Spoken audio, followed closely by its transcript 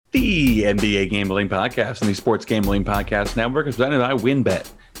the NBA Gambling Podcast and the Sports Gambling Podcast Network is presented by WynnBET.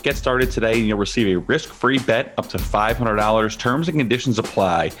 Get started today and you'll receive a risk-free bet up to $500. Terms and conditions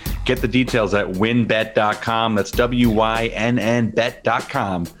apply. Get the details at wynnbet.com. That's WYNN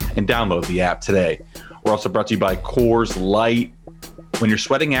bet.com and download the app today. We're also brought to you by Coors Light. When you're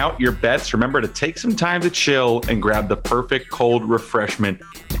sweating out your bets, remember to take some time to chill and grab the perfect cold refreshment,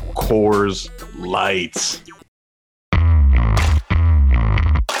 Coors Light.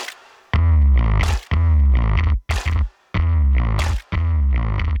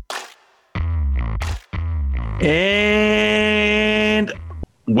 And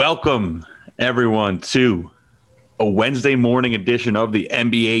welcome, everyone, to a Wednesday morning edition of the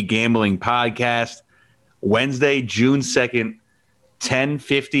NBA Gambling Podcast. Wednesday, June 2nd,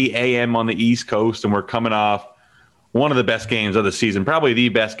 10:50 a.m. on the East Coast, and we're coming off one of the best games of the season, probably the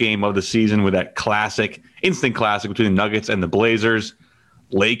best game of the season with that classic, instant classic between the Nuggets and the Blazers.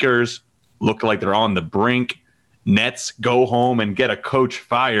 Lakers look like they're on the brink. Nets go home and get a coach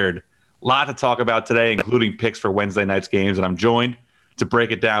fired. A lot to talk about today, including picks for Wednesday night's games, and I'm joined to break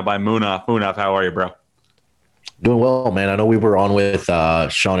it down by Munaf. Munaf, how are you, bro? Doing well, man. I know we were on with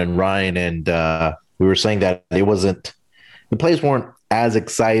Sean and Ryan, and we were saying that the plays weren't as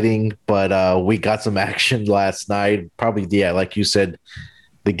exciting, but we got some action last night. Probably, yeah, like you said,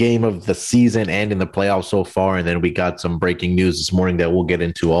 the game of the season and in the playoffs so far, and then we got some breaking news this morning that we'll get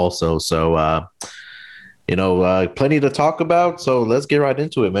into also. So, plenty to talk about, so let's get right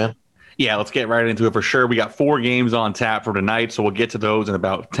into it, man. Yeah, let's get right into it for sure. We got 4 games on tap for tonight, so we'll get to those in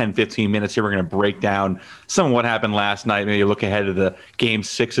about 10, 15 minutes here. We're going to break down some of what happened last night, maybe look ahead to the game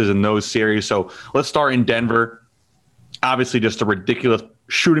 6s in those series. So let's start in Denver. Obviously, just a ridiculous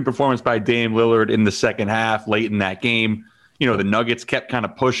shooting performance by Dame Lillard in the second half, late in that game. You know, the Nuggets kept kind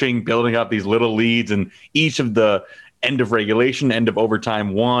of pushing, building up these little leads, and each of the end of regulation, end of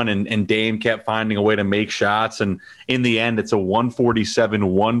overtime won, and Dame kept finding a way to make shots. And in the end, it's a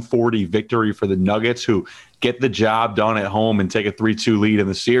 147-140 victory for the Nuggets, who get the job done at home and take a 3-2 lead in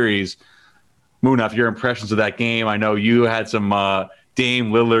the series. Munaf, your impressions of that game. I know you had some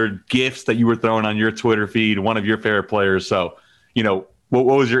Dame Lillard gifts that you were throwing on your Twitter feed, one of your favorite players. So, what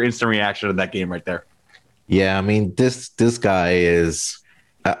was your instant reaction to that game right there? Yeah, I mean, this guy is,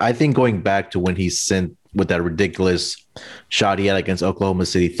 I think going back to when he sent with that ridiculous shot he had against Oklahoma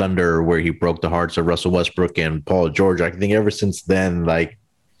City Thunder, where he broke the hearts of Russell Westbrook and Paul George. I think ever since then,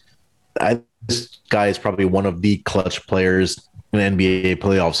 this guy is probably one of the clutch players in NBA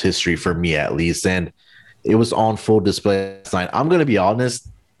playoffs history for me, at least. And it was on full display last night. I'm going to be honest.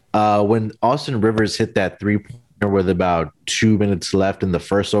 When Austin Rivers hit that 3-pointer with about 2 minutes left in the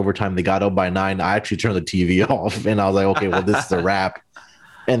first overtime, they got up by 9. I actually turned the TV off, and I was like, okay, well, this is a wrap.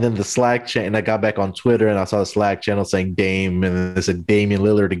 And then the Slack channel, and I got back on Twitter and I saw the Slack channel saying Dame, and then it said Damian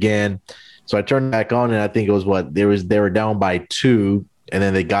Lillard again. So I turned back on, and I think it was they were down by 2, and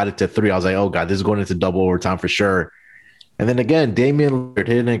then they got it to 3. I was like, oh God, this is going into double overtime for sure. And then again, Damian Lillard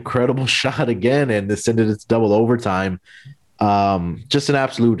hit an incredible shot again, and this ended its double overtime. Just an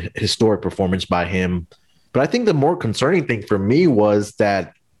absolute historic performance by him. But I think the more concerning thing for me was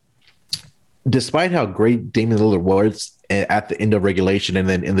that despite how great Damian Lillard was at the end of regulation and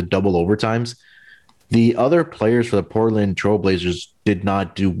then in the double overtimes, the other players for the Portland Trailblazers did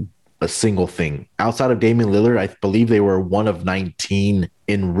not do a single thing. Outside of Damian Lillard, I believe they were 1 of 19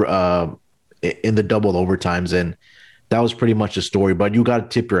 in the double overtimes, and that was pretty much the story. But you got to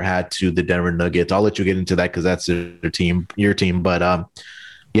tip your hat to the Denver Nuggets. I'll let you get into that because that's your team. But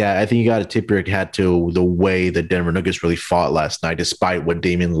yeah, I think you got to tip your hat to the way the Denver Nuggets really fought last night, despite what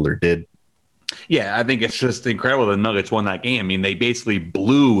Damian Lillard did. Yeah, I think it's just incredible the Nuggets won that game. I mean, they basically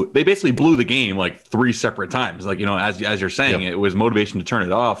blew the game like 3 separate times. Like, as you're saying, It was motivation to turn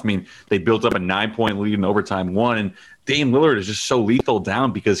it off. I mean, they built up a 9-point lead in overtime 1, and Dame Lillard is just so lethal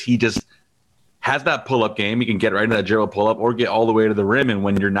down because he just has that pull-up game. He can get right into that dribble pull-up or get all the way to the rim. And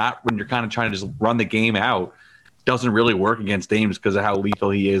when you're kind of trying to just run the game out, it doesn't really work against Dame just because of how lethal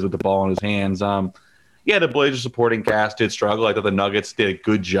he is with the ball in his hands. Yeah, the Blazers supporting cast did struggle. I thought the Nuggets did a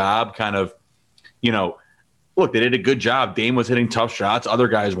good job kind of, look, they did a good job. Dame was hitting tough shots. Other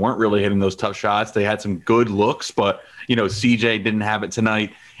guys weren't really hitting those tough shots. They had some good looks, but, CJ didn't have it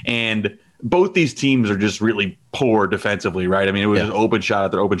tonight. And both these teams are just really poor defensively, right? I mean, it was just open shot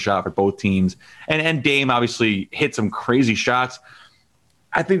after open shot for both teams. And Dame obviously hit some crazy shots.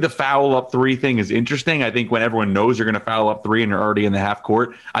 I think the foul up 3 thing is interesting. I think when everyone knows you're going to foul up 3 and you're already in the half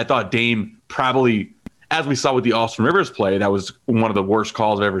court, I thought Dame probably, as we saw with the Austin Rivers play, that was one of the worst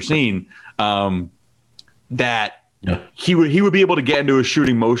calls I've ever seen. That he would be able to get into a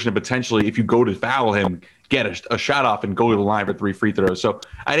shooting motion and potentially, if you go to foul him, get a shot off and go to the line for 3 free throws. So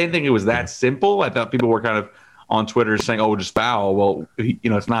I didn't think it was that simple. I thought people were kind of on Twitter saying, "Oh, just foul." Well,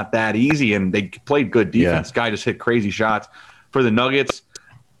 it's not that easy, and they played good defense. Guy just hit crazy shots for the Nuggets.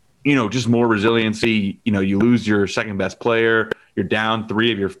 Just more resiliency. You lose your second best player. You're down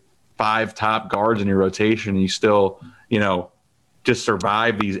 3 of your 5 top guards in your rotation, and you still, just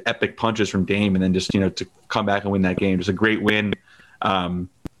survive these epic punches from Dame, and then just to come back and win that game. Just a great win.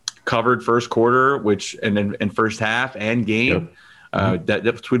 Covered first quarter, and then in first half and game. That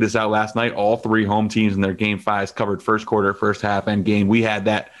tweeted us out last night. All 3 home teams in their game 5s covered first quarter, first half, and game. We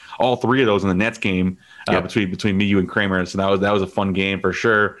had all 3 of those in the Nets game between me, you, and Kramer. So that was a fun game for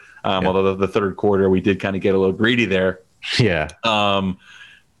sure. Although the third quarter we did kind of get a little greedy there. Yeah.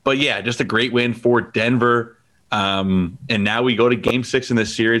 But yeah, just a great win for Denver. And now we go to game 6 in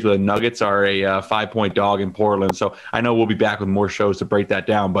this series where the Nuggets are a 5-point dog in Portland. So I know we'll be back with more shows to break that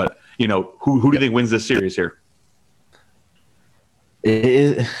down, but who do you think wins this series here?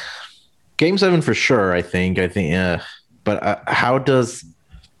 Game 7 for sure. I think, but how does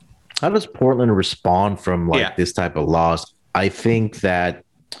Portland respond from this type of loss? I think that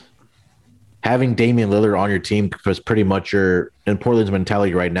having Damian Lillard on your team, because pretty much in Portland's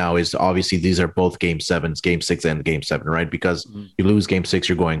mentality right now is obviously these are both game 7s, game 6 and game 7, right? Because you lose game 6,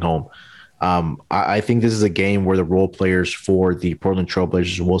 you're going home. I think this is a game where the role players for the Portland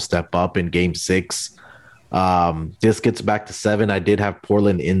Trailblazers will step up in game 6. This gets back to 7. I did have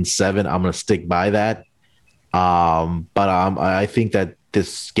Portland in 7. I'm going to stick by that. But I think that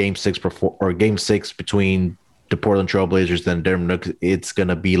this game 6 between the Portland Trailblazers and Denver Nuggets, it's going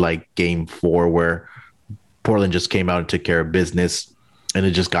to be like game 4 where Portland just came out and took care of business and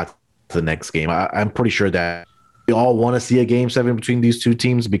it just got to the next game. I'm pretty sure that we all want to see a game 7 between these 2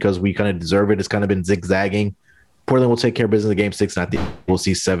 teams because we kind of deserve it. It's kind of been zigzagging. Portland will take care of business in game 6, and I think we'll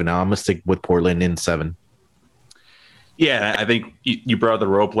see 7. Now I'm going to stick with Portland in 7. Yeah, I think you brought up the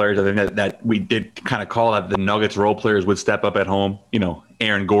role players. I think that we did kind of call that the Nuggets role players would step up at home.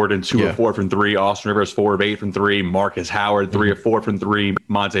 Aaron Gordon, 2 of 4 from 3. Austin Rivers, 4 of 8 from 3. Marcus Howard, 3 of 4 from 3.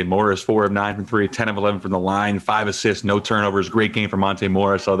 Monte Morris, 4 of 9 from 3. 10 of 11 from the line. 5 assists, no turnovers. Great game for Monte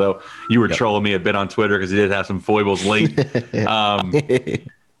Morris, although you were trolling me a bit on Twitter because he did have some foibles late.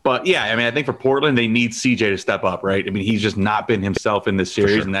 But, yeah, I think for Portland, they need CJ to step up, right? He's just not been himself in this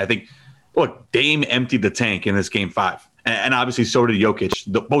series. Sure. And I think, look, Dame emptied the tank in this game 5. And obviously so did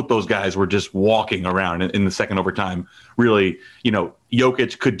Jokic. Both those guys were just walking around in the second overtime. Really,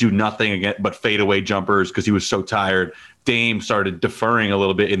 Jokic could do nothing again but fadeaway jumpers because he was so tired. Dame started deferring a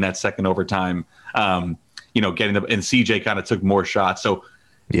little bit in that second overtime. And CJ kind of took more shots. So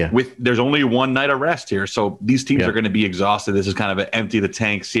there's only one night of rest here. So these teams are going to be exhausted. This is kind of an empty the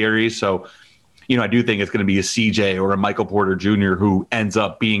tank series. So, I do think it's going to be a CJ or a Michael Porter Jr. who ends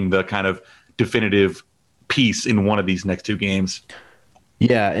up being the kind of definitive piece in one of these next 2 games.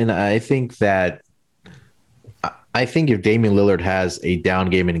 Yeah, and I think if Damian Lillard has a down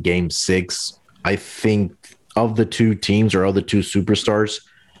game in game 6, I think of the 2 teams or of the 2 superstars,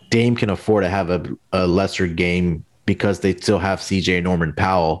 Dame can afford to have a lesser game because they still have CJ and Norman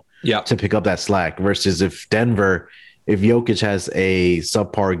Powell to pick up that slack. Versus if Jokic has a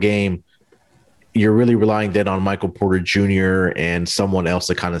subpar game, you're really relying then on Michael Porter Jr. and someone else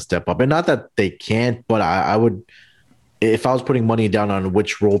to kind of step up. And not that they can't, but I would, if I was putting money down on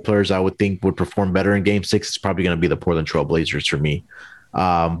which role players I would think would perform better in game 6, it's probably going to be the Portland Trailblazers for me.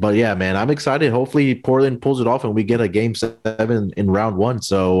 But yeah, man, I'm excited. Hopefully Portland pulls it off and we get a game 7 in round 1.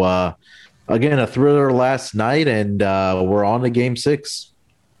 So again, a thriller last night, and we're on to game 6.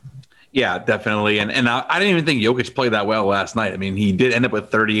 Yeah, definitely. And I didn't even think Jokic played that well last night. He did end up with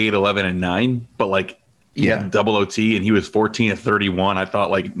 38, 11, and 9, but he had double OT and he was 14 of 31. I thought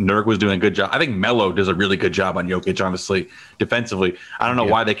Nurk was doing a good job. I think Melo does a really good job on Jokic, honestly, defensively. I don't know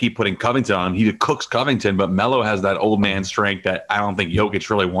why they keep putting Covington on him. He cooks Covington, but Melo has that old man strength that I don't think Jokic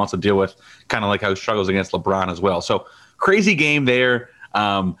really wants to deal with, kind of like how he struggles against LeBron as well. So crazy game there.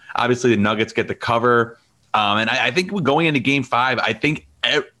 Obviously, the Nuggets get the cover. And I think going into game 5,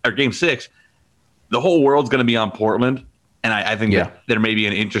 or game 6, the whole world's going to be on Portland. And I think that there may be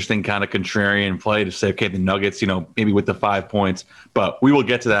an interesting kind of contrarian play to say, okay, the Nuggets, maybe with the 5 points, but we will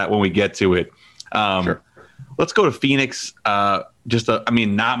get to that when we get to it. Sure. Let's go to Phoenix.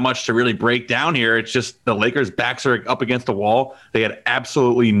 Not much to really break down here. It's just the Lakers' backs are up against the wall. They had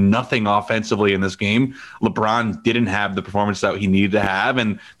absolutely nothing offensively in this game. LeBron didn't have the performance that he needed to have,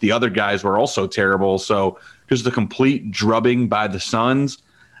 and the other guys were also terrible. So just a complete drubbing by the Suns.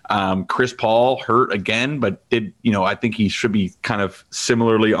 Chris Paul hurt again, but I think he should be kind of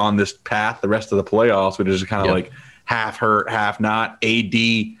similarly on this path the rest of the playoffs, which is kind of half hurt, half not. AD,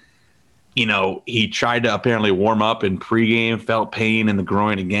 he tried to apparently warm up in pregame, felt pain in the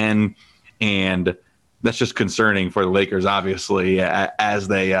groin again, and that's just concerning for the Lakers, obviously, as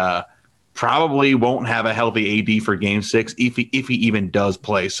they probably won't have a healthy AD for Game 6 if he even does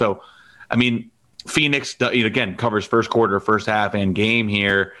play. So, I mean, Phoenix, again, covers first quarter, first half, and game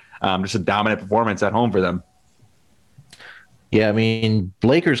here. Just a dominant performance at home for them. Yeah, I mean,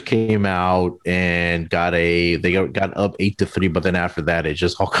 Lakers came out and got up 8-3, but then after that, it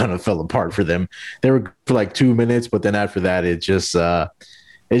just all kind of fell apart for them. They were for like 2 minutes, but then after that, it just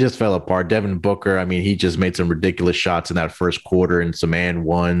fell apart. Devin Booker, I mean, he just made some ridiculous shots in that first quarter and some and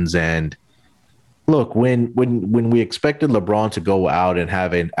ones. And look, when we expected LeBron to go out and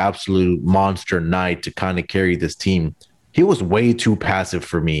have an absolute monster night to kind of carry this team, he was way too passive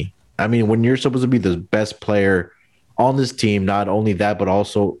for me. I mean, when you're supposed to be the best player on this team, not only that, but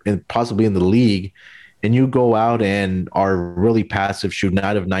also possibly in the league, and you go out and are really passive, shooting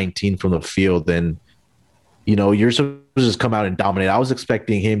out of 19 from the field, then, you're supposed to just come out and dominate. I was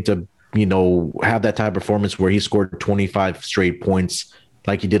expecting him to, have that type of performance where he scored 25 straight points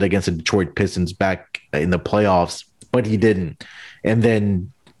like he did against the Detroit Pistons back in the playoffs, but he didn't. And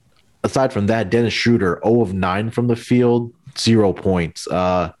then aside from that, Dennis Schroeder, 0 of 9 from the field, 0 points.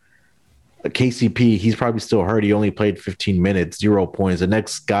 KCP, he's probably still hurt. He only played 15 minutes, 0 points. The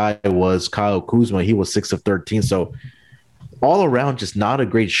next guy was Kyle Kuzma. He was 6 of 13. So all around, just not a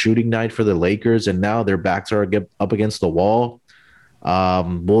great shooting night for the Lakers. And now their backs are up against the wall.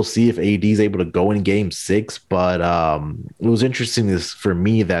 We'll see if AD is able to go in Game 6. But it was interesting for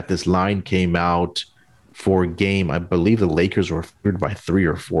me that this line came out for game. I believe the Lakers were favored by 3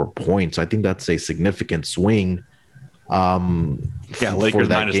 or 4 points. I think that's a significant swing. Lakers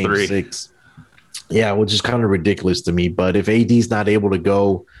minus Game 3. 6. Yeah, which is kind of ridiculous to me. But if AD's not able to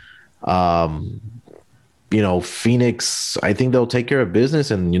go, Phoenix, I think they'll take care of business,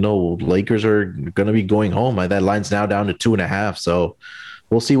 and Lakers are going to be going home. That line's now down to 2.5, so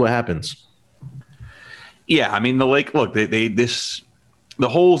we'll see what happens. Yeah, I mean the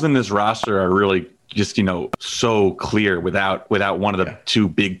holes in this roster are really just so clear without one of the two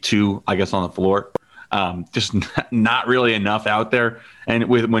big two, I guess, on the floor. Just not really enough out there. And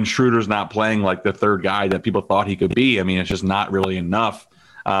when Schroeder's not playing like the third guy that people thought he could be, I mean, it's just not really enough.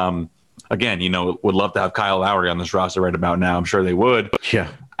 Again, would love to have Kyle Lowry on this roster right about now. I'm sure they would. Yeah.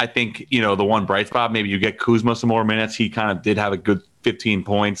 I think, the one bright spot, maybe you get Kuzma some more minutes. He kind of did have a good 15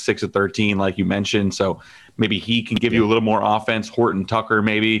 points, 6 of 13, like you mentioned. So maybe he can give you a little more offense. Horton Tucker,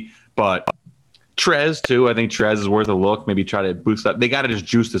 maybe. But Trez, too. I think Trez is worth a look. Maybe try to boost that. They got to just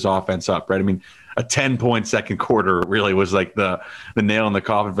juice this offense up, right? I mean, a 10-point second quarter really was like the nail in the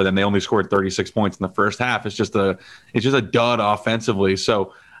coffin for them. They only scored 36 points in the first half. It's just a dud offensively.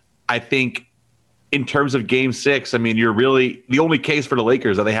 So I think in terms of Game 6, I mean, you're really the only case for the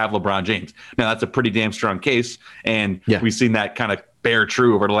Lakers that they have LeBron James. Now, that's a pretty damn strong case, and we've seen that kind of bear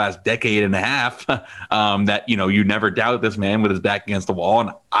true over the last decade and a half. That you never doubt this man with his back against the wall,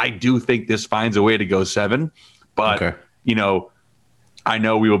 and I do think this finds a way to go 7. But I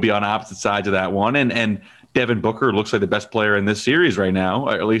know we will be on opposite sides of that one, and Devin Booker looks like the best player in this series right now,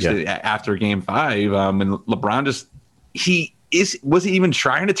 or at least after Game 5. And LeBron was he even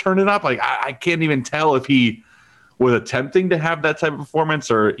trying to turn it up? Like I can't even tell if he was attempting to have that type of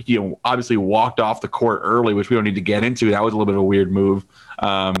performance, or he obviously walked off the court early, which we don't need to get into. That was a little bit of a weird move.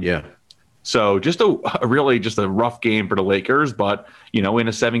 So just a rough game for the Lakers, but in a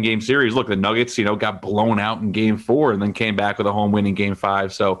 7-game series, look, the Nuggets, got blown out in Game 4 and then came back with a home win in Game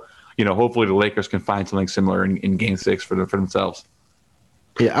 5. So, hopefully the Lakers can find something similar in Game 6 for themselves.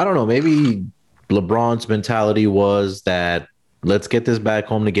 Yeah, I don't know. Maybe LeBron's mentality was that let's get this back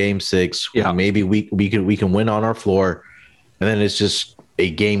home to Game 6. Yeah. Maybe we can win on our floor, and then it's just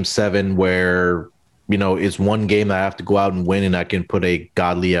a Game 7 where it's one game that I have to go out and win, and I can put a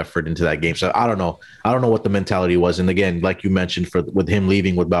godly effort into that game. So I don't know. I don't know what the mentality was. And again, like you mentioned, with him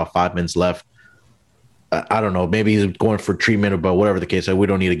leaving with about 5 minutes left, I don't know. Maybe he's going for treatment, but whatever the case, we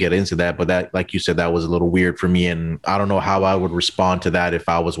don't need to get into that. But that, like you said, that was a little weird for me, and I don't know how I would respond to that if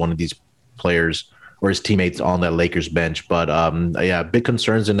I was one of these players or his teammates on that Lakers bench. But big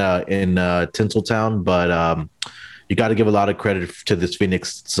concerns in Tinseltown, but you got to give a lot of credit to this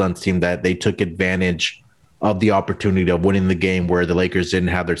Phoenix Suns team that they took advantage of the opportunity of winning the game where the Lakers didn't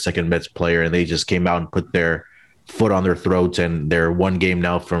have their second best player, and they just came out and put their foot on their throats, and they're one game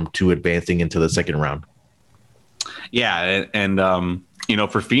now from 2 advancing into the second round. Yeah, and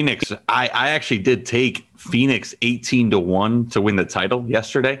for Phoenix, I actually did take Phoenix 18-1 to win the title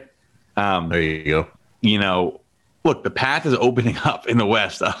yesterday. There you go. look, the path is opening up in the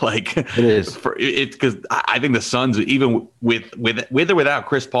West. It is. It's because I think the Suns, even with or without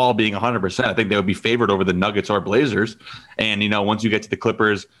Chris Paul being 100%, I think they would be favored over the Nuggets or Blazers. And once you get to the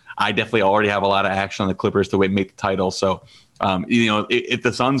Clippers, I definitely already have a lot of action on the Clippers to make the title. So, if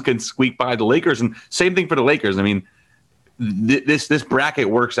the Suns can squeak by the Lakers, and same thing for the Lakers. I mean, this bracket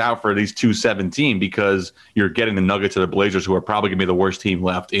works out for these 2-7 because you're getting the Nuggets or the Blazers, who are probably going to be the worst team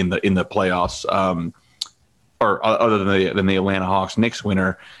left in the playoffs. Or other than the Atlanta Hawks Knicks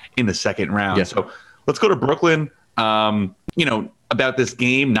winner in the second round. Yeah. So let's go to Brooklyn. About this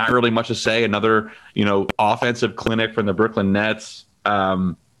game, not really much to say. Another, offensive clinic from the Brooklyn Nets.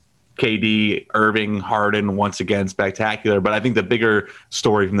 KD, Irving, Harden, once again, spectacular. But I think the bigger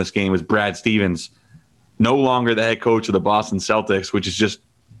story from this game is Brad Stevens, no longer the head coach of the Boston Celtics, which is just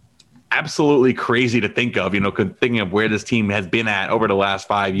absolutely crazy to think of, thinking of where this team has been at over the last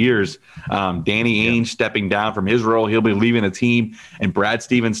 5 years. Danny Ainge stepping down from his role. He'll be leaving the team, and Brad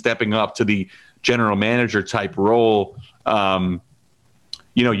Stevens stepping up to the general manager type role.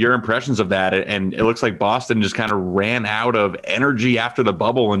 Your impressions of that, and it looks like Boston just kind of ran out of energy after the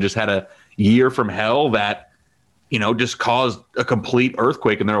bubble and just had a year from hell that, just caused a complete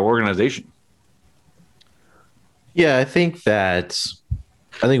earthquake in their organization. Yeah, I think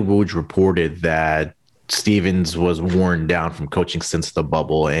Woj reported that Stevens was worn down from coaching since the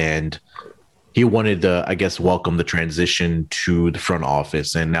bubble, and he wanted to, I guess, welcome the transition to the front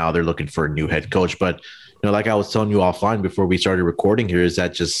office, and now they're looking for a new head coach. But, like I was telling you offline before we started recording here, is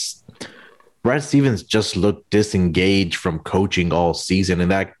that just Brad Stevens just looked disengaged from coaching all season,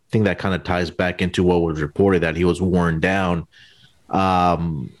 and I think that kind of ties back into what was reported, that he was worn down. I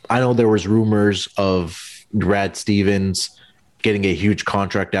know there was rumors of Brad Stevens getting a huge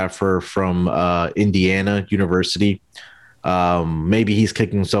contract offer from Indiana University. Maybe he's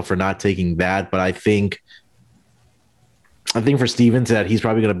kicking himself for not taking that, but I think for Stevens that he's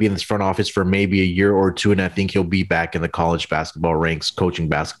probably going to be in this front office for maybe a year or two, and I think he'll be back in the college basketball ranks, coaching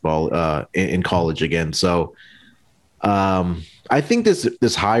basketball in college again. So I think this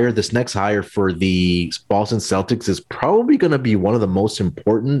next hire for the Boston Celtics is probably going to be one of the most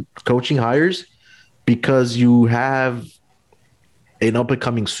important coaching hires, because you have an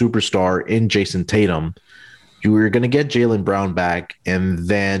up-and-coming superstar in Jason Tatum. You're going to get Jaylen Brown back, and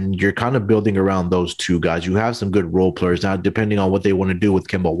then you're kind of building around those two guys. You have some good role players now, depending on what they want to do with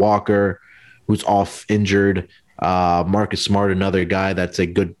Kemba Walker, who's off injured. Marcus Smart, another guy that's a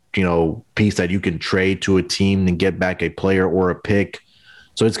good, piece that you can trade to a team and get back a player or a pick.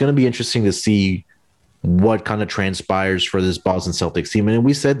 So it's going to be interesting to see what kind of transpires for this Boston Celtics team. And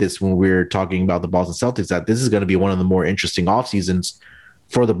we said this when we were talking about the Boston Celtics, that this is going to be one of the more interesting off seasons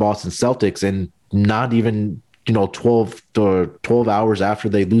for the Boston Celtics, and not even 12 hours after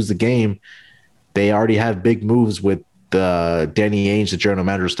they lose the game, they already have big moves with Danny Ainge, the general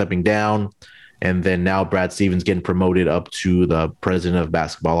manager, stepping down, and then now Brad Stevens getting promoted up to the president of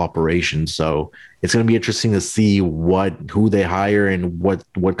basketball operations. So it's going to be interesting to see who they hire and what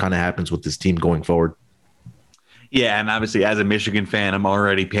kind of happens with this team going forward. Yeah, and obviously as a Michigan fan, I'm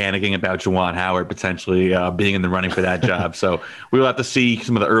already panicking about Juwan Howard potentially being in the running for that job. So we'll have to see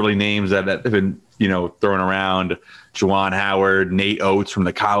some of the early names that have been, thrown around. Juwan Howard, Nate Oates from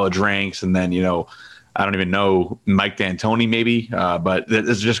the college ranks, and then, I don't even know, Mike D'Antoni maybe. But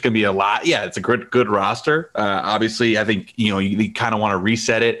it's just going to be a lot. Yeah, it's a good roster. Obviously, I think, you kind of want to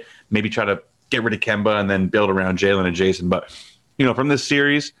reset it, maybe try to get rid of Kemba and then build around Jaylen and Jason. But, from this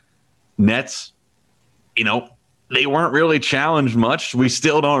series, Nets, they weren't really challenged much. We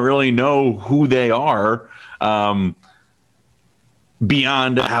still don't really know who they are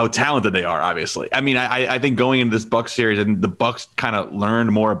beyond how talented they are, obviously. I mean, I think going into this Bucks series, and the Bucks kind of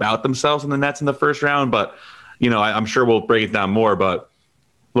learned more about themselves than the Nets in the first round. But, I'm sure we'll break it down more. But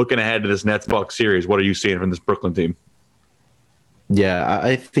looking ahead to this Nets-Bucks series, what are you seeing from this Brooklyn team? Yeah,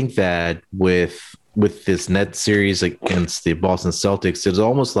 I think that with this Nets series against the Boston Celtics, it's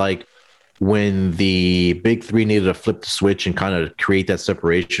almost like when the big three needed to flip the switch and kind of create that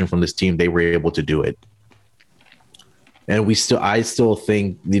separation from this team, they were able to do it. And I still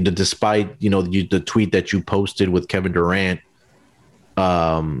think, despite, the tweet that you posted with Kevin Durant,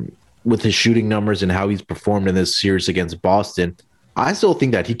 with his shooting numbers and how he's performed in this series against Boston, I still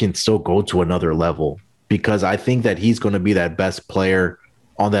think that he can still go to another level, because I think that he's going to be that best player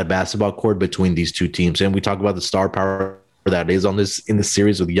on that basketball court between these two teams. And we talk about the star power that is in this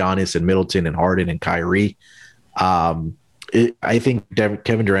series with Giannis and Middleton and Harden and Kyrie. I think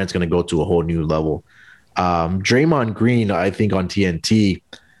Kevin Durant's going to go to a whole new level. Draymond Green, I think on TNT,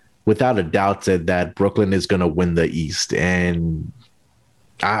 without a doubt, said that Brooklyn is going to win the East. And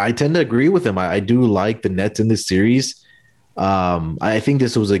I tend to agree with him. I do like the Nets in this series. I think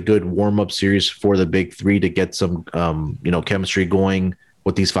this was a good warm-up series for the big three to get some chemistry going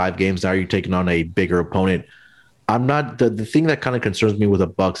with these 5 games. Now you're taking on a bigger opponent. I'm not the thing that kind of concerns me with the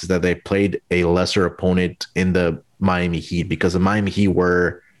Bucks is that they played a lesser opponent in the Miami Heat, because the Miami Heat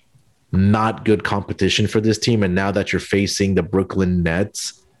were not good competition for this team. And now that you're facing the Brooklyn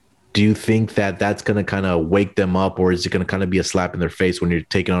Nets, do you think that that's going to kind of wake them up, or is it going to kind of be a slap in their face when you're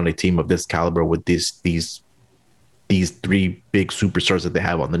taking on a team of this caliber with these 3 big superstars that they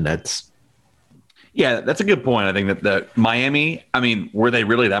have on the Nets? Yeah, that's a good point. I think that the Miami, I mean, were they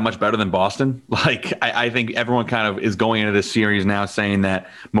really that much better than Boston? Like, I think everyone kind of is going into this series now saying that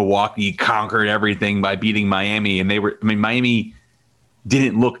Milwaukee conquered everything by beating Miami. And Miami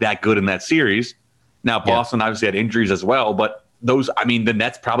didn't look that good in that series. Now, Boston obviously had injuries as well, but the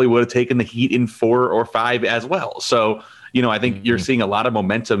Nets probably would have taken the Heat in 4 or 5 as well. So, I think you're seeing a lot of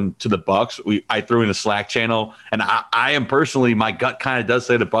momentum to the Bucks. I threw in a Slack channel, and I am personally, my gut kind of does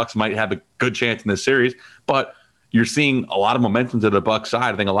say the Bucks might have a good chance in this series, but you're seeing a lot of momentum to the Bucks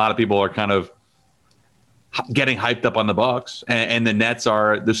side. I think a lot of people are kind of getting hyped up on the Bucks, and the Nets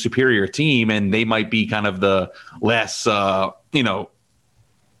are the superior team, and they might be kind of the less,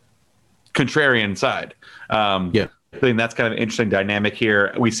 contrarian side. I think that's kind of an interesting dynamic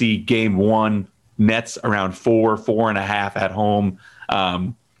here. We see game 1. Nets around 4.5 at home.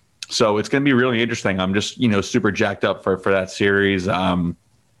 So it's going to be really interesting. I'm just, super jacked up for that series. And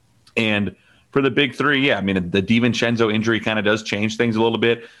for the big three, the DiVincenzo injury kind of does change things a little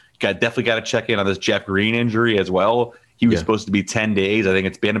bit. Definitely got to check in on this Jeff Green injury as well. He was supposed to be 10 days. I think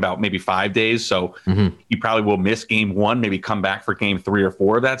it's been about maybe 5 days. So he probably will miss game 1, maybe come back for game 3 or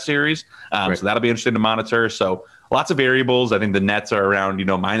 4 of that series. So that'll be interesting to monitor. So lots of variables. I think the Nets are around,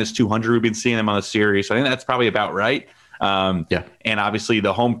 minus 200. We've been seeing them on the series. So I think that's probably about right. And obviously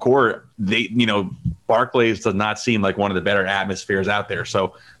the home court, Barclays does not seem like one of the better atmospheres out there.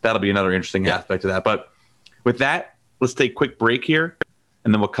 So that'll be another interesting aspect of that. But with that, let's take a quick break here,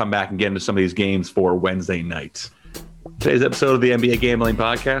 and then we'll come back and get into some of these games for Wednesday night. Today's episode of the NBA Gambling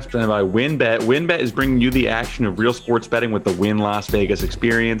Podcast presented by WynnBET. WynnBET is bringing you the action of real sports betting with the Wynn Las Vegas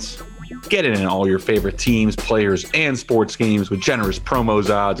experience. Get in all your favorite teams, players, and sports games with generous promos,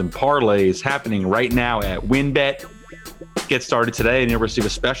 odds, and parlays happening right now at WynnBET. Get started today and you'll receive a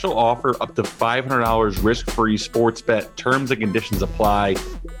special offer up to $500 risk-free sports bet. Terms and conditions apply.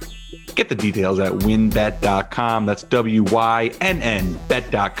 Get the details at wynnbet.com. That's WYNN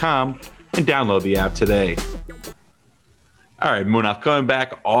bet.com, and download the app today. All right, Munaf, coming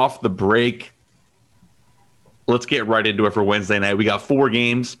back off the break. Let's get right into it for Wednesday night. We got 4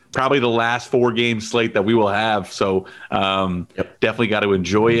 games, probably the last 4-game slate that we will have. So definitely got to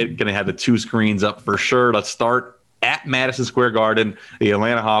enjoy it. Going to have the 2 screens up for sure. Let's start at Madison Square Garden. The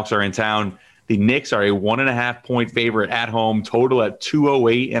Atlanta Hawks are in town. The Knicks are a 1.5-point favorite at home. Total at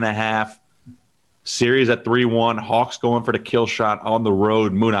 208.5. Series at 3-1. Hawks going for the kill shot on the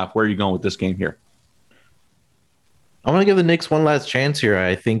road. Munaf, where are you going with this game here? I'm going to give the Knicks one last chance here.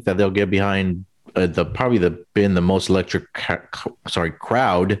 I think that they'll get behind been the most electric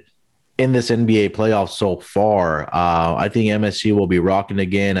crowd in this NBA playoff so far. I think MSG will be rocking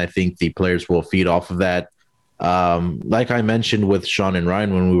again. I think the players will feed off of that. Like I mentioned with Sean and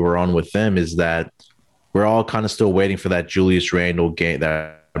Ryan when we were on with them, is that we're all kind of still waiting for that Julius Randle game,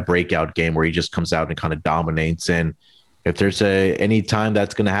 that breakout game where he just comes out and kind of dominates. And if there's any time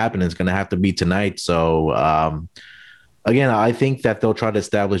that's going to happen, it's going to have to be tonight. So, again, I think that they'll try to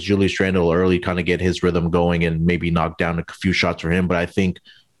establish Julius Randle early, kind of get his rhythm going and maybe knock down a few shots for him. But I think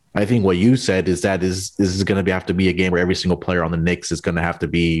what you said is that this is going to have to be a game where every single player on the Knicks is going to have to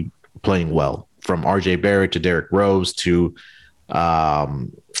be playing well, from RJ Barrett to Derrick Rose to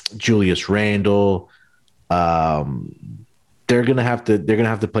Julius Randle. They're gonna have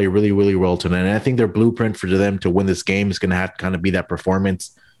to play really, really well tonight. And I think their blueprint for them to win this game is going to have to kind of be that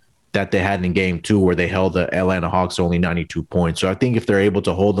performance that they had in game 2 where they held the Atlanta Hawks to only 92 points. So I think if they're able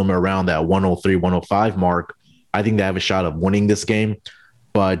to hold them around that 103, 105 mark, I think they have a shot of winning this game.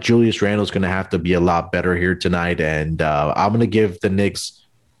 But Julius Randle is going to have to be a lot better here tonight. And I'm going to give the Knicks,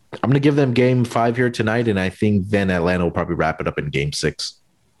 I'm going to give them game 5 here tonight. And I think then Atlanta will probably wrap it up in game 6.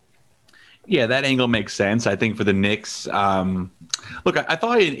 Yeah, that angle makes sense. I think for the Knicks, look, I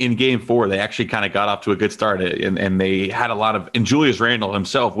thought in game 4, they actually kind of got off to a good start, and they had a lot of, and Julius Randle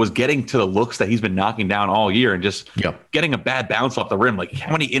himself was getting to the looks that he's been knocking down all year and just getting a bad bounce off the rim. Like,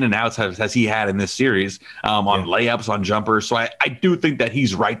 how many in and outs has he had in this series on layups, on jumpers? So I do think that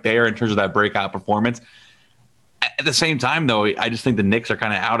he's right there in terms of that breakout performance. At the same time, though, I just think the Knicks are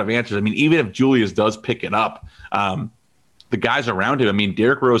kind of out of answers. I mean, even if Julius does pick it up, the guys around him. I mean,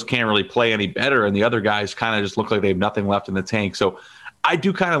 Derrick Rose can't really play any better, and the other guys kind of just look like they have nothing left in the tank. So I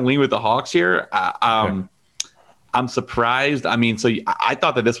do kind of lean with the Hawks here. I'm surprised. I mean, so I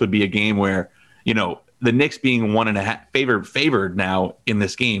thought that this would be a game where, the Knicks being 1.5 favored now in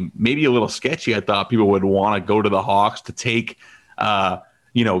this game, maybe a little sketchy. I thought people would want to go to the Hawks to take,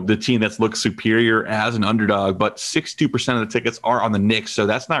 the team that's looked superior as an underdog, but 62% of the tickets are on the Knicks. So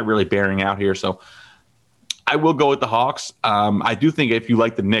that's not really bearing out here. So I will go with the Hawks. I do think if you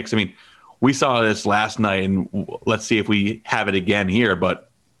like the Knicks, I mean, we saw this last night, and let's see if we have it again here. But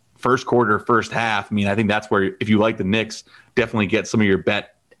first quarter, first half, I mean, I think that's where, if you like the Knicks, definitely get some of your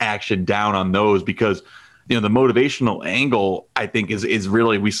bet action down on those, because, the motivational angle, I think, is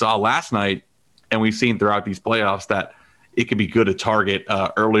really, we saw last night, and we've seen throughout these playoffs that it can be good to target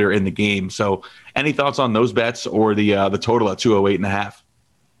earlier in the game. So any thoughts on those bets or the total at 208.5?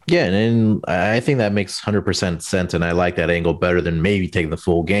 Yeah, and I think that makes 100% sense, and I like that angle better than maybe taking the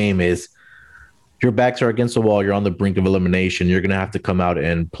full game. Is your backs are against the wall, you're on the brink of elimination, you're going to have to come out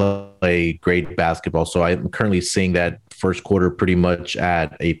and play great basketball. So I'm currently seeing that first quarter pretty much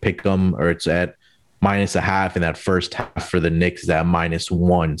at a pick'em, or it's at -0.5, and that first half for the Knicks is at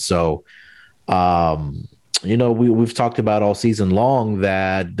 -1. So, we've talked about all season long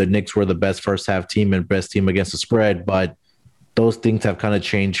that the Knicks were the best first half team and best team against the spread, but those things have kind of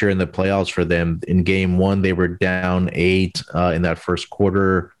changed here in the playoffs for them. In game one, they were down 8 in that first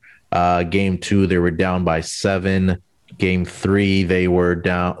quarter. Game 2, they were down by 7. Game 3, they were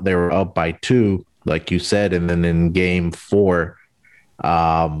up by 2, like you said. And then in game 4,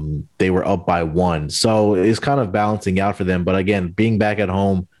 they were up by 1. So it's kind of balancing out for them. But again, being back at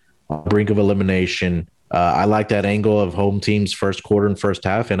home, brink of elimination, I like that angle of home teams first quarter and first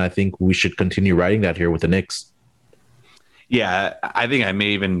half. And I think we should continue writing that here with the Knicks. Yeah, I think I may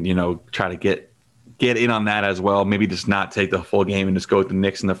even, try to get in on that as well. Maybe just not take the full game and just go with the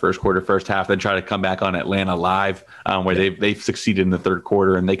Knicks in the first quarter, first half, then try to come back on Atlanta live, where they've succeeded in the third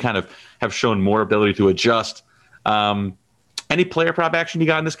quarter, and they kind of have shown more ability to adjust. Any player prop action you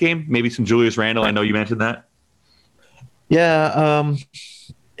got in this game? Maybe some Julius Randle. I know you mentioned that. Yeah,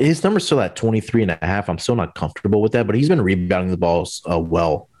 his number's still at 23.5. I'm still not comfortable with that, but he's been rebounding the balls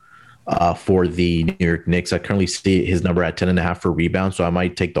well for the New York Knicks. I currently see his number at 10.5 for rebound, so I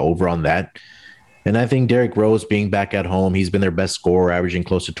might take the over on that. And I think Derrick Rose being back at home, he's been their best scorer, averaging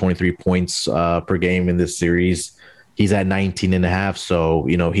close to 23 points per game in this series. He's at 19.5, so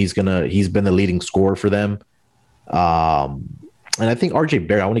he's been the leading scorer for them. And I think RJ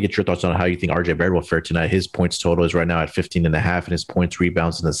Barrett, I want to get your thoughts on how you think RJ Barrett will fare tonight. His points total is right now at 15.5, and his points,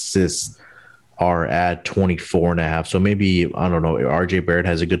 rebounds, and assists are at 24.5. So maybe, I don't know, RJ Barrett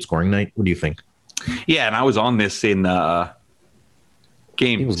has a good scoring night. What do you think? Yeah, and I was on this in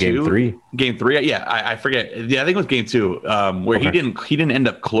game 2. Game 3. Yeah, I forget. Yeah, I think it was game 2, where he didn't end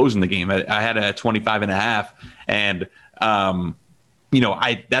up closing the game. I had a 25.5, and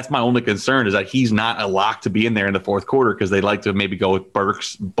that's my only concern, is that he's not a lock to be in there in the fourth quarter, because they like to maybe go with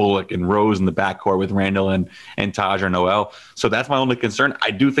Burks, Bullock, and Rose in the backcourt with Randall and Taj or Noel. So that's my only concern. I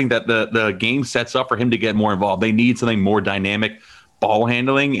do think that the game sets up for him to get more involved. They need something more dynamic ball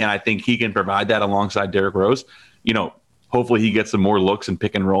handling, and I think he can provide that alongside Derrick Rose. Hopefully he gets some more looks and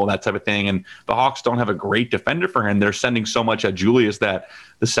pick and roll, that type of thing. And the Hawks don't have a great defender for him. They're sending so much at Julius that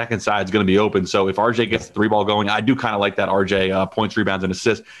the second side is going to be open. So if RJ gets the 3-ball going, I do kind of like that RJ points, rebounds, and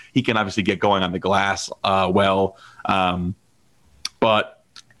assists. He can obviously get going on the glass well. But,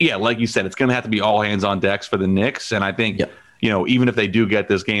 yeah, like you said, it's going to have to be all hands on decks for the Knicks. And I think, even if they do get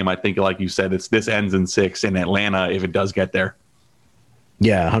this game, I think, like you said, this ends in 6 in Atlanta if it does get there.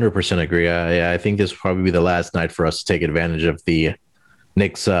 Yeah, 100% agree. I think this will probably be the last night for us to take advantage of the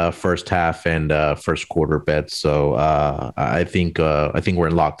Knicks first half and first quarter bets. So I think we're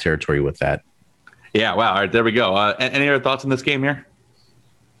in locked territory with that. Yeah, wow. All right, there we go. Any other thoughts on this game here?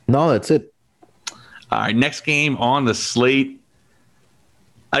 No, that's it. All right, next game on the slate.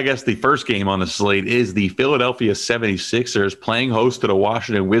 I guess the first game on the slate is the Philadelphia 76ers playing host to the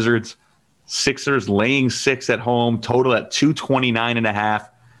Washington Wizards. Sixers laying 6 at home, total at 229.5.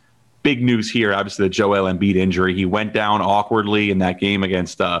 Big news here, obviously, the Joel Embiid injury. He went down awkwardly in that game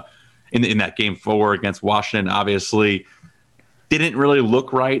against in that game 4 against Washington. Obviously, didn't really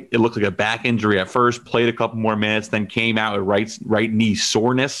look right. It looked like a back injury at first. Played a couple more minutes, then came out with right knee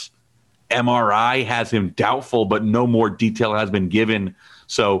soreness. MRI has him doubtful, but no more detail has been given.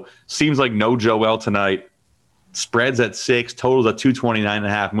 So seems like no Joel tonight. Spreads at 6, totals at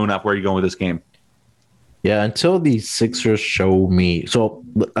 229.5. Munaf, where are you going with this game? Yeah, until the Sixers show me. So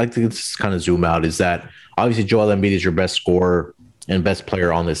I think it's kind of zoom out, is that obviously Joel Embiid is your best scorer and best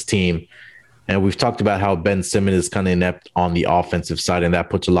player on this team. And we've talked about how Ben Simmons is kind of inept on the offensive side, and that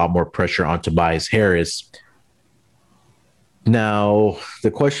puts a lot more pressure on Tobias Harris. Now,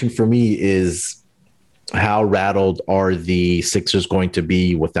 the question for me is, how rattled are the Sixers going to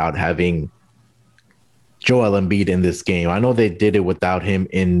be without having Joel Embiid in this game? I know they did it without him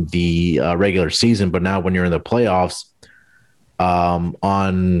in the regular season, but now when you're in the playoffs, on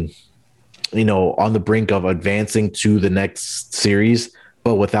the brink of advancing to the next series,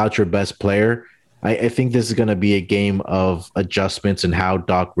 but without your best player, I think this is going to be a game of adjustments and how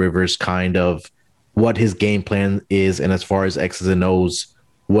Doc Rivers what his game plan is, and as far as X's and O's,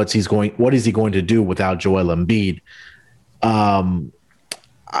 what is he going to do without Joel Embiid?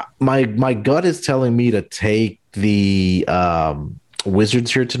 My gut is telling me to take the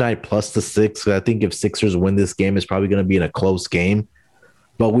Wizards here tonight plus the 6. I think if Sixers win this game, it's probably going to be in a close game.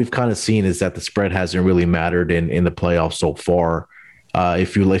 But we've kind of seen is that the spread hasn't really mattered in the playoffs so far.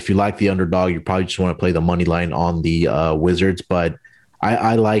 If you like the underdog, you probably just want to play the money line on the Wizards. But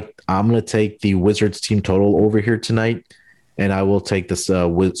I'm going to take the Wizards team total over here tonight, and I will take this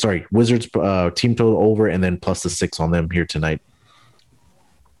Wizards team total over and then plus the 6 on them here tonight.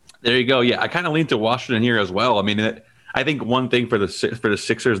 There you go. Yeah, I kind of lean to Washington here as well. I mean, I think one thing for the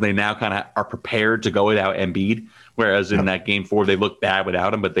Sixers, they now kind of are prepared to go without Embiid, whereas in that game 4 they looked bad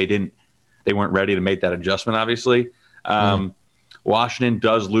without him, but they weren't ready to make that adjustment. Obviously, Washington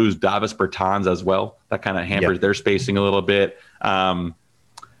does lose Davis Bertans as well. That kind of hampers their spacing a little bit.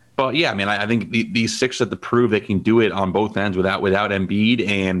 But yeah, I mean, I think these Sixers have to prove they can do it on both ends without Embiid,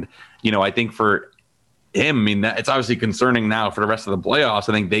 and I think for him, I mean, it's obviously concerning now for the rest of the playoffs.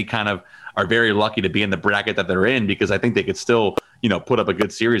 I think they kind of are very lucky to be in the bracket that they're in, because I think they could still, put up a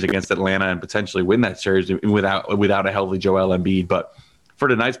good series against Atlanta and potentially win that series without a healthy Joel Embiid. But for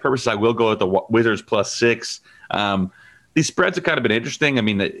tonight's purposes, I will go with the Wizards plus 6. These spreads have kind of been interesting. I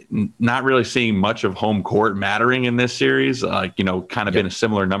mean, not really seeing much of home court mattering in this series. Kind of been a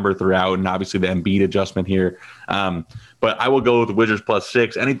similar number throughout, and obviously the Embiid adjustment here. But I will go with the Wizards plus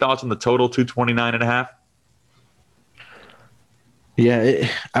 6. Any thoughts on the total 229.5? Yeah,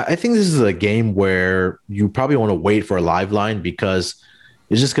 I think this is a game where you probably want to wait for a live line, because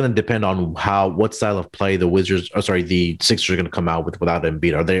it's just going to depend on what style of play the Sixers are going to come out with without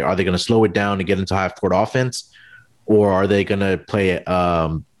Embiid. Are they going to slow it down and get into half court offense, or are they going to play at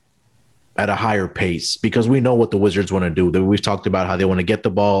a higher pace? Because we know what the Wizards want to do. We've talked about how they want to get the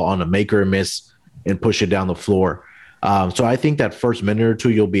ball on a make or miss and push it down the floor. So I think that first minute or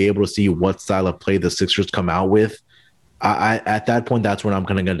two, you'll be able to see what style of play the Sixers come out with. At that point, that's when I'm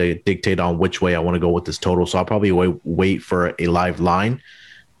kind of going to dictate on which way I want to go with this total. So I'll probably wait for a live line.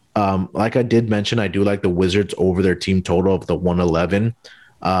 Like I did mention, I do like the Wizards over their team total of the 111.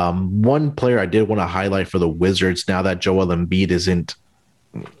 One player I did want to highlight for the Wizards, now that Joel Embiid isn't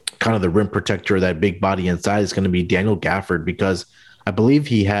kind of the rim protector, that big body inside, is going to be Daniel Gafford, because I believe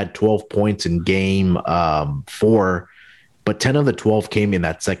he had 12 points in game 4, but 10 of the 12 came in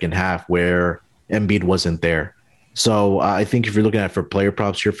that second half where Embiid wasn't there. So I think if you're looking at for player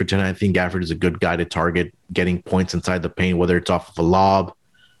props here for tonight, I think Gafford is a good guy to target getting points inside the paint, whether it's off of a lob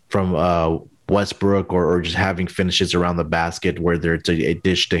from Westbrook or just having finishes around the basket, whether it's a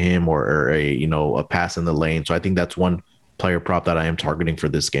dish to him or a pass in the lane. So I think that's one player prop that I am targeting for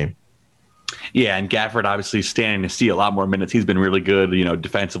this game. Yeah, and Gafford obviously standing to see a lot more minutes. He's been really good,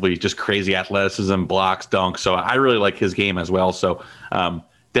 defensively, just crazy athleticism, blocks, dunks. So I really like his game as well. So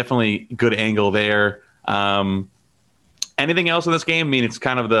definitely good angle there. Anything else in this game? I mean, it's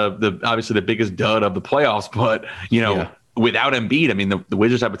kind of the obviously the biggest dud of the playoffs, but without Embiid, I mean, the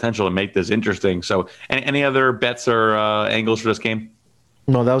Wizards have potential to make this interesting. So any other bets or angles for this game?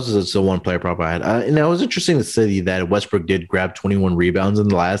 No, that was just the one player prop I had. And it was interesting to see that Westbrook did grab 21 rebounds in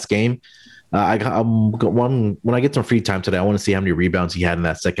the last game. When I get some free time today, I want to see how many rebounds he had in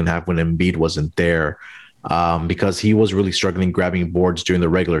that second half when Embiid wasn't there. Because he was really struggling grabbing boards during the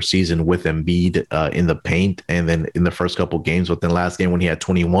regular season with Embiid in the paint, and then in the first couple games. But then last game when he had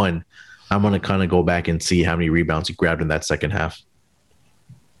 21, I'm going to kind of go back and see how many rebounds he grabbed in that second half.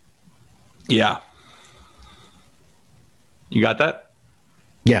 Yeah. You got that?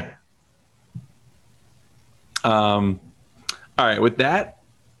 Yeah. All right. With that,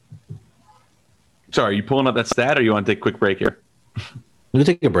 sorry, are you pulling up that stat, or you want to take a quick break here? We'll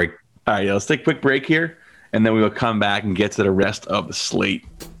take a break. All right, let's take a quick break here, and then we will come back and get to the rest of the slate.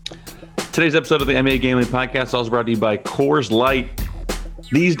 Today's episode of the NBA Gambling Podcast is also brought to you by Coors Light.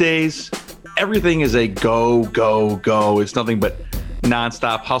 These days, everything is a go, go, go. It's nothing but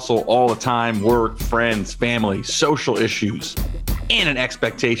nonstop hustle all the time, work, friends, family, social issues. and an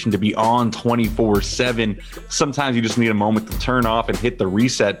expectation to be on 24/7. Sometimes you just need a moment to turn off and hit the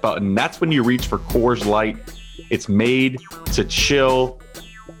reset button. That's when you reach for Coors Light. It's made to chill.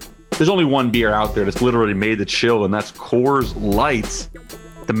 There's only one beer out there that's literally made to chill, and that's Coors Light.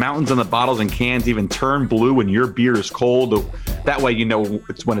 The mountains on the bottles and cans even turn blue when your beer is cold. That way you know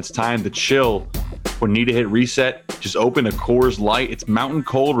it's when it's time to chill. When you need to hit reset, just open a Coors Light. It's mountain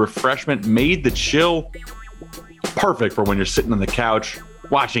cold refreshment made to chill. Perfect for when you're sitting on the couch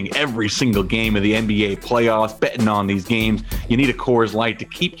watching every single game of the NBA playoffs, betting on these games. You need a Coors Light to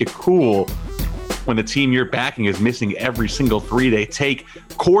keep you cool when the team you're backing is missing every single three they take.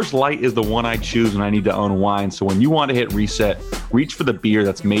 Coors Light is the one I choose when I need to unwind. So when you want to hit reset, reach for the beer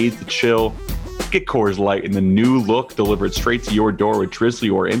that's made to chill. Get Coors Light in the new look delivered straight to your door with Drizzly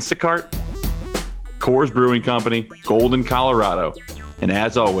or Instacart. Coors Brewing Company, Golden, Colorado. And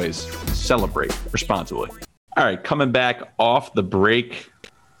as always, celebrate responsibly. All right, coming back off the break,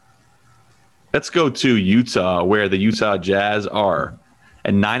 let's go to Utah, where the Utah Jazz are a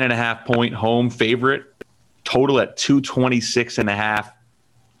 9.5-point home favorite, total at 226.5.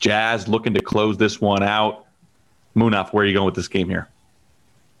 Jazz looking to close this one out. Munaf, where are you going with this game here?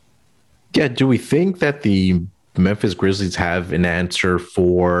 Yeah, do we think that the Memphis Grizzlies have an answer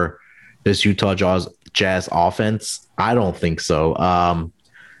for this Utah Jazz offense? I don't think so.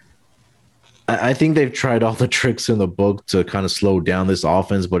 I think they've tried all the tricks in the book to kind of slow down this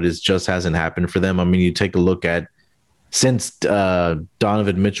offense, but it just hasn't happened for them. I mean, you take a look at since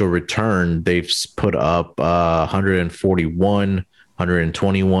Donovan Mitchell returned, they've put up 141,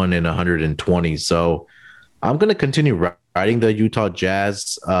 121, and 120. So I'm going to continue riding the Utah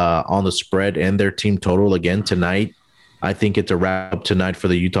Jazz on the spread and their team total again tonight. I think it's a wrap up tonight for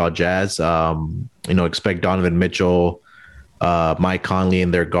the Utah Jazz. Expect Donovan Mitchell, Mike Conley,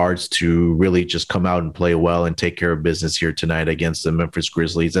 and their guards to really just come out and play well and take care of business here tonight against the Memphis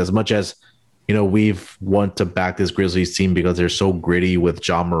Grizzlies. As much as we've want to back this Grizzlies team because they're so gritty with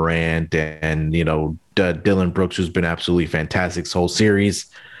Ja Morant and Dylan Brooks, who's been absolutely fantastic this whole series.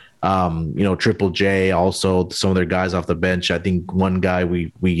 Triple J, also some of their guys off the bench. I think one guy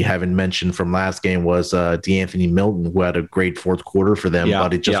we haven't mentioned from last game was DeAnthony Milton, who had a great fourth quarter for them,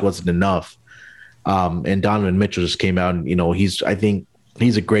 but it just wasn't enough. And Donovan Mitchell just came out and, I think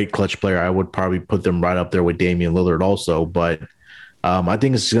he's a great clutch player. I would probably put them right up there with Damian Lillard also, but I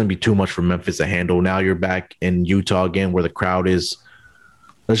think it's going to be too much for Memphis to handle. Now you're back in Utah again, where the crowd is,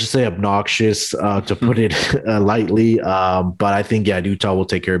 let's just say, obnoxious, to put it lightly. But I think, Utah will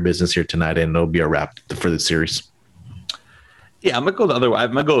take care of business here tonight, and it'll be a wrap for the series. Yeah, I'm going to go the other way.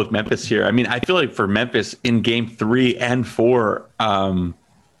 I'm going to go with Memphis here. I mean, I feel like for Memphis in game 3 and 4,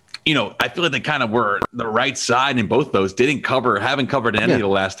 I feel like they kind of were the right side in both those. Haven't covered any of the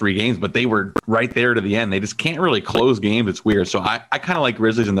last 3 games, but they were right there to the end. They just can't really close games. It's weird. So I kind of like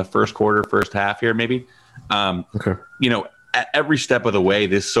Grizzlies in the first quarter, first half here, maybe. Okay. At every step of the way,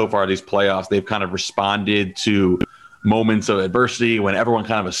 these playoffs, they've kind of responded to moments of adversity when everyone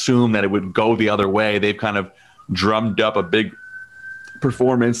kind of assumed that it would go the other way. They've kind of drummed up a big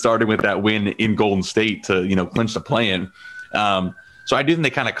performance, starting with that win in Golden State to, clinch the play-in. So I do think they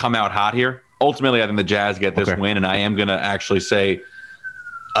kind of come out hot here. Ultimately, I think the Jazz get this win, and I am going to actually say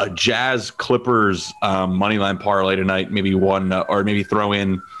a Jazz Clippers moneyline parlay tonight, maybe one, or maybe throw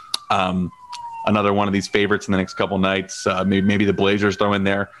in another one of these favorites in the next couple nights. Maybe the Blazers throw in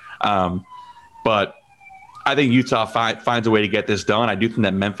there. But I think Utah finds a way to get this done. I do think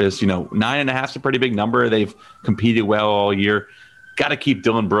that Memphis, 9.5 is a pretty big number. They've competed well all year. Got to keep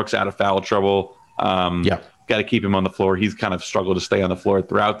Dylan Brooks out of foul trouble. Got to keep him on the floor. He's kind of struggled to stay on the floor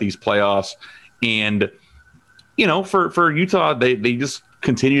throughout these playoffs. And, for Utah, they just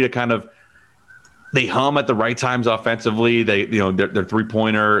continue to kind of, they hum at the right times offensively. They, their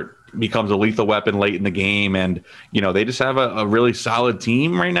three-pointer becomes a lethal weapon late in the game. And, they just have a really solid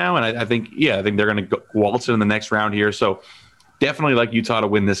team right now. And I think they're going to waltz in the next round here. So definitely like Utah to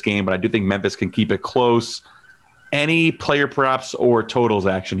win this game, but I do think Memphis can keep it close. Any player props or totals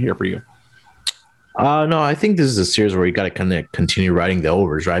action here for you? No, I think this is a series where you got to continue riding the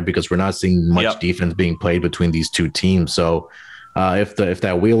overs, right? Because we're not seeing much defense being played between these two teams. So if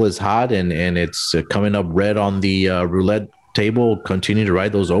that wheel is hot and it's coming up red on the roulette table, continue to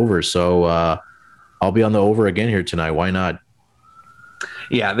ride those overs. So I'll be on the over again here tonight. Why not?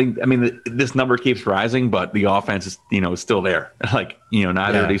 Yeah, this number keeps rising, but the offense is, is still there.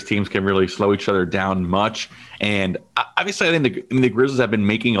 Neither of these teams can really slow each other down much. And obviously, I think the Grizzlies have been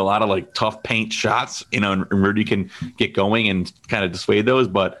making a lot of tough paint shots, and Rudy can get going and kind of dissuade those.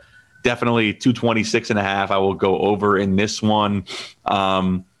 But definitely 226.5. I will go over in this one.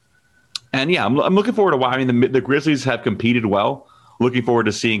 I'm looking forward to why. The Grizzlies have competed well looking forward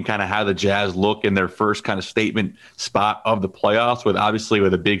to seeing kind of how the Jazz look in their first kind of statement spot of the playoffs, with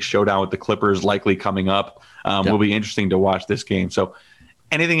a big showdown with the Clippers likely coming up. Will be interesting to watch this game. So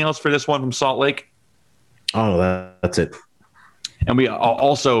anything else for this one from Salt Lake? Oh, that's it. And we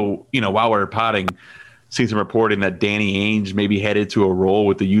also, while we're potting, seen some reporting that Danny Ainge may be headed to a role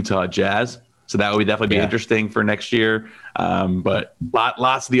with the Utah Jazz. So that would definitely be interesting for next year. But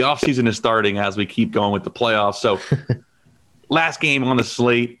lots of the offseason is starting as we keep going with the playoffs. So last game on the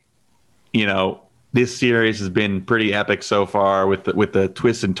slate, this series has been pretty epic so far with the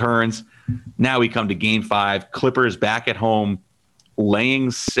twists and turns. Now we come to game 5. Clippers back at home, laying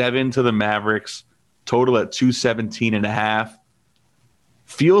 7 to the Mavericks, total at 217.5.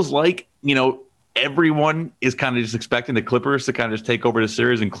 Feels like, everyone is kind of just expecting the Clippers to kind of just take over the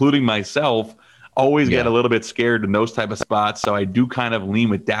series, including myself. Always get a little bit scared in those type of spots. So I do kind of lean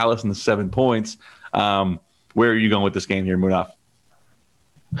with Dallas in the 7 points. Where are you going with this game here, Munaf?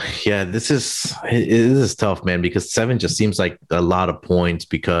 Yeah, this is tough, man, because 7 just seems like a lot of points,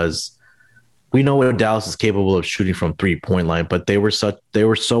 because we know what Dallas is capable of shooting from 3-point line, but they were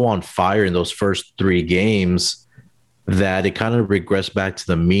so on fire in those first 3 games that it kind of regressed back to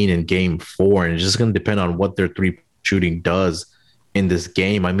the mean in game 4. And it's just going to depend on what their 3 shooting does in this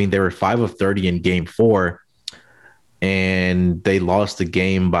game. I mean, they were 5 of 30 in game 4, and they lost the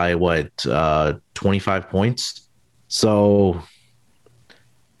game by 25 points. So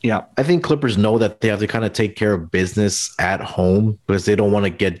yeah, I think Clippers know that they have to kind of take care of business at home, because they don't want to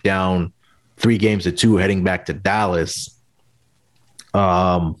get down 3-2 heading back to Dallas.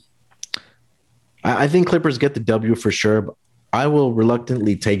 I think Clippers get the W for sure. But I will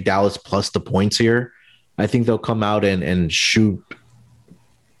reluctantly take Dallas plus the points here. I think they'll come out and shoot.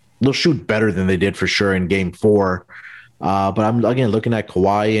 They'll shoot better than they did for sure in game 4. But I'm, again, looking at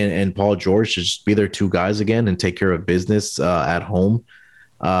Kawhi and Paul George to just be their 2 guys again and take care of business at home.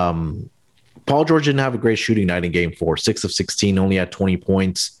 Paul George didn't have a great shooting night in game 4. 6 of 16, only had 20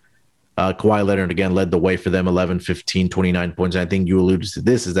 points. Kawhi Leonard, again, led the way for them, 11, 15, 29 points. And I think you alluded to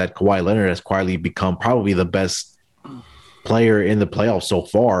this, is that Kawhi Leonard has quietly become probably the best player in the playoffs so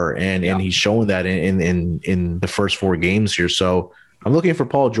far. And he's showing that in the first 4 games here. So I'm looking for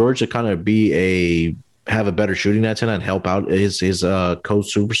Paul George to kind of have a better shooting night tonight and help out his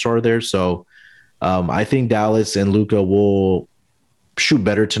co-superstar there. So I think Dallas and Luka will shoot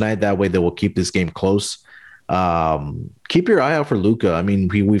better tonight. That way they will keep this game close. Keep your eye out for Luka. I mean,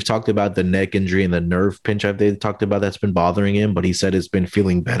 we've talked about the neck injury and the nerve pinch they talked about that's been bothering him, but he said it's been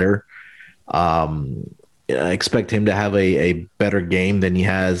feeling better. I expect him to have a better game than he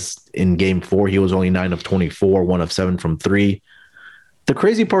has in game 4. He was only 9 of 24, 1 of 7 from 3. The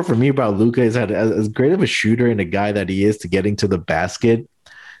crazy part for me about Luka is that, as great of a shooter and a guy that he is to getting to the basket,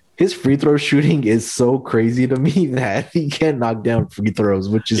 his free throw shooting is so crazy to me that he can't knock down free throws,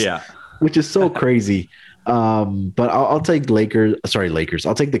 which is so crazy. But I'll take Lakers.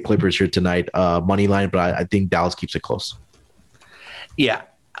 I'll take the Clippers here tonight, money line. But I think Dallas keeps it close. Yeah,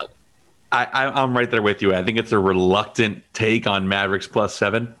 I'm right there with you. I think it's a reluctant take on Mavericks plus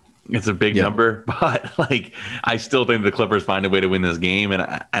 7. It's a big number, but I still think the Clippers find a way to win this game, and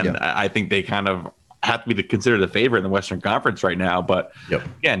I think they kind of have to be considered the favorite in the Western Conference right now. But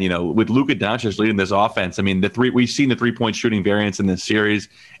again, with Luka Doncic leading this offense, I mean, we've seen the 3-point shooting variance in this series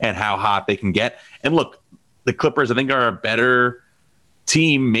and how hot they can get. And look, the Clippers, I think, are a better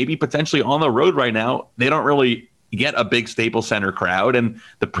team, maybe potentially on the road right now. They don't really get a big Staples Center crowd, and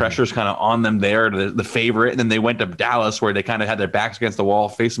the pressure's kind of on them there, the favorite. And then they went to Dallas, where they kind of had their backs against the wall,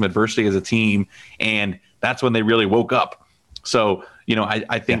 faced some adversity as a team, and that's when they really woke up. So,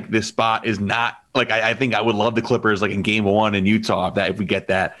 I think this spot is not I think I would love the Clippers in game 1 in Utah if we get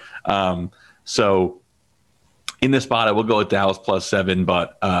that. So in this spot, I will go with Dallas plus 7,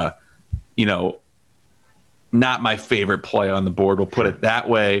 but not my favorite play on the board. We'll put it that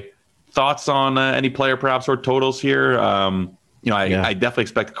way. Thoughts on any player props or totals here? I definitely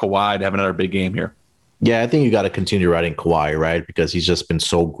expect Kawhi to have another big game here. Yeah, I think you got to continue riding Kawhi, right? Because he's just been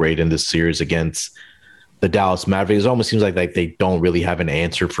so great in this series against the Dallas Mavericks. It almost seems like they don't really have an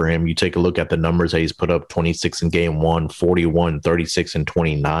answer for him. You take a look at the numbers that he's put up: 26 in game 1, 41, 36, and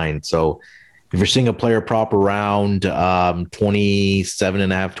 29. So if you're seeing a player prop around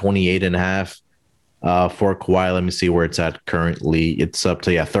 27.5, 28.5 for Kawhi, let me see where it's at currently. It's up to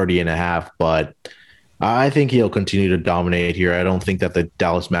 30.5, but I think he'll continue to dominate here. I don't think that the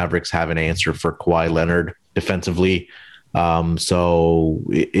Dallas Mavericks have an answer for Kawhi Leonard defensively. So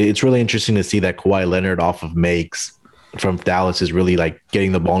it's really interesting to see that Kawhi Leonard off of makes from Dallas is really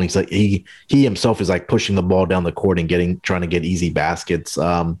getting the ball. And he's he himself is pushing the ball down the court and trying to get easy baskets.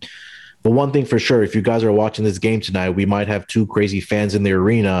 the one thing for sure, if you guys are watching this game tonight, we might have two crazy fans in the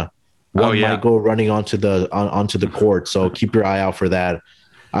arena. One might go running onto the court, so keep your eye out for that.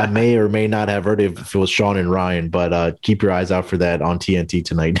 I may or may not have heard if it was Sean and Ryan, but keep your eyes out for that on TNT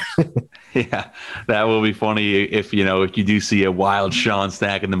tonight. Yeah, that will be funny if you do see a wild Sean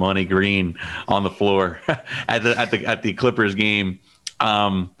stacking the money green on the floor at the Clippers game.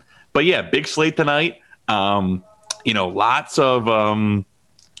 But yeah, big slate tonight. Lots of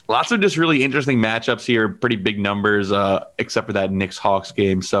just really interesting matchups here. Pretty big numbers, except for that Knicks-Hawks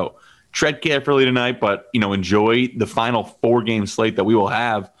game. So tread carefully tonight, but enjoy the final 4-game slate that we will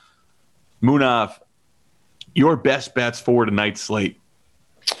have. Munaf, your best bets for tonight's slate.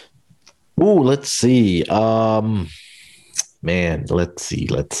 Ooh, let's see. Let's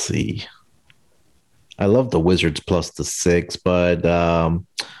see. I love the Wizards plus the 6, but I know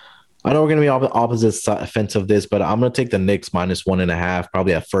we're going to be opposite fence of this, but I'm going to take the Knicks -1.5,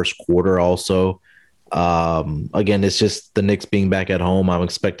 probably at first quarter also. Again, it's just the Knicks being back at home. I'm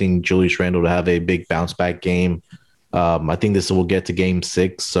expecting Julius Randle to have a big bounce back game. I think this will get to game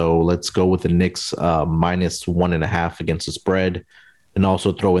 6, so let's go with the Knicks -1.5 against the spread, and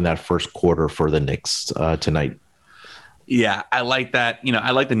also throw in that first quarter for the Knicks tonight. Yeah, I like that.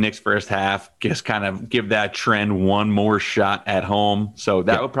 I like the Knicks first half, just kind of give that trend one more shot at home. So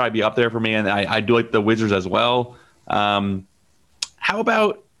that would probably be up there for me. And I do like the Wizards as well. How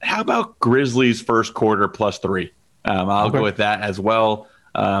about Grizzlies first quarter +3? I'll go with that as well.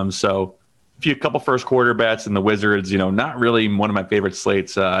 So a couple first quarter bets, and the Wizards, not really one of my favorite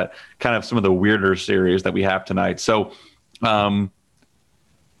slates, kind of some of the weirder series that we have tonight. So,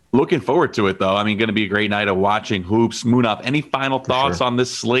 looking forward to it, though. I mean, going to be a great night of watching hoops. Munaf, any final thoughts on this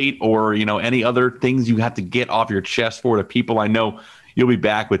slate, or any other things you have to get off your chest for the people? I know you'll be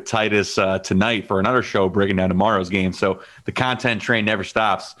back with Titus tonight for another show breaking down tomorrow's game. So the content train never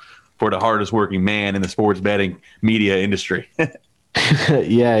stops for the hardest working man in the sports betting media industry.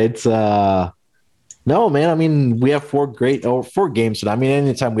 Yeah, it's no, man. I mean, we have 4 games. I mean,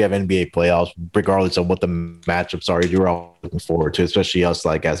 anytime we have NBA playoffs, regardless of what the matchups are, you're all looking forward to, especially us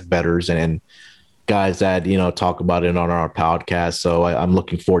as bettors and guys that, talk about it on our podcast. So I'm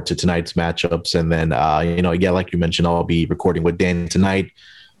looking forward to tonight's matchups. And then, like you mentioned, I'll be recording with Dan tonight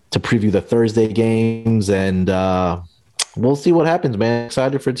to preview the Thursday games. And we'll see what happens, man.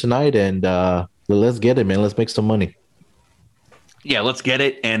 Excited for tonight. And let's get it, man. Let's make some money. Yeah, let's get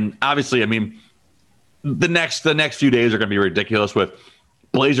it. And obviously, I mean, the next few days are going to be ridiculous with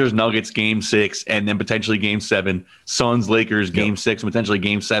Blazers Nuggets game 6, and then potentially game 7, Suns Lakers game 6, and potentially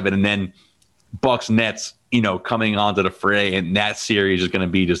game 7, and then Bucks Nets, coming onto the fray, and that series is going to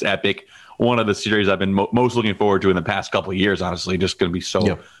be just epic. One of the series I've been most looking forward to in the past couple of years, honestly, just going to be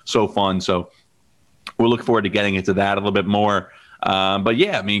so fun. So we're looking forward to getting into that a little bit more. But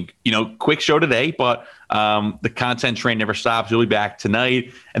yeah, I mean, quick show today, but the content train never stops. We'll be back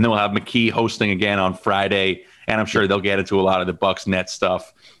tonight, and then we'll have McKee hosting again on Friday, and I'm sure they'll get into a lot of the Bucks net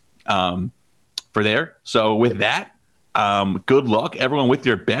stuff for there. So with that, good luck, everyone, with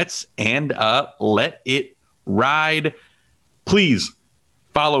your bets, and let it ride. Please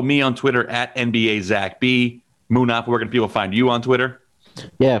follow me on Twitter at NBA Zach B. Munaf, where can people find you on Twitter?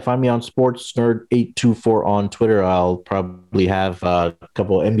 Yeah, find me on SportsNerd824 on Twitter. I'll probably have a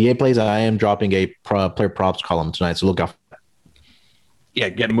couple NBA plays. I am dropping a player props column tonight, so look out for that. Yeah,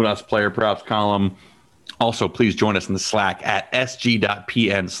 get Munaf's player props column. Also, please join us in the Slack at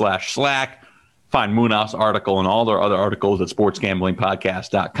sg.pn/Slack. Find Munaf's article and all their other articles at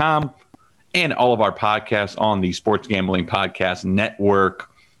sportsgamblingpodcast.com, and all of our podcasts on the Sports Gambling Podcast Network.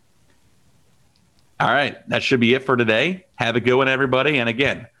 All right, that should be it for today. Have a good one, everybody. And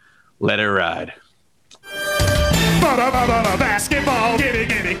again, let it ride.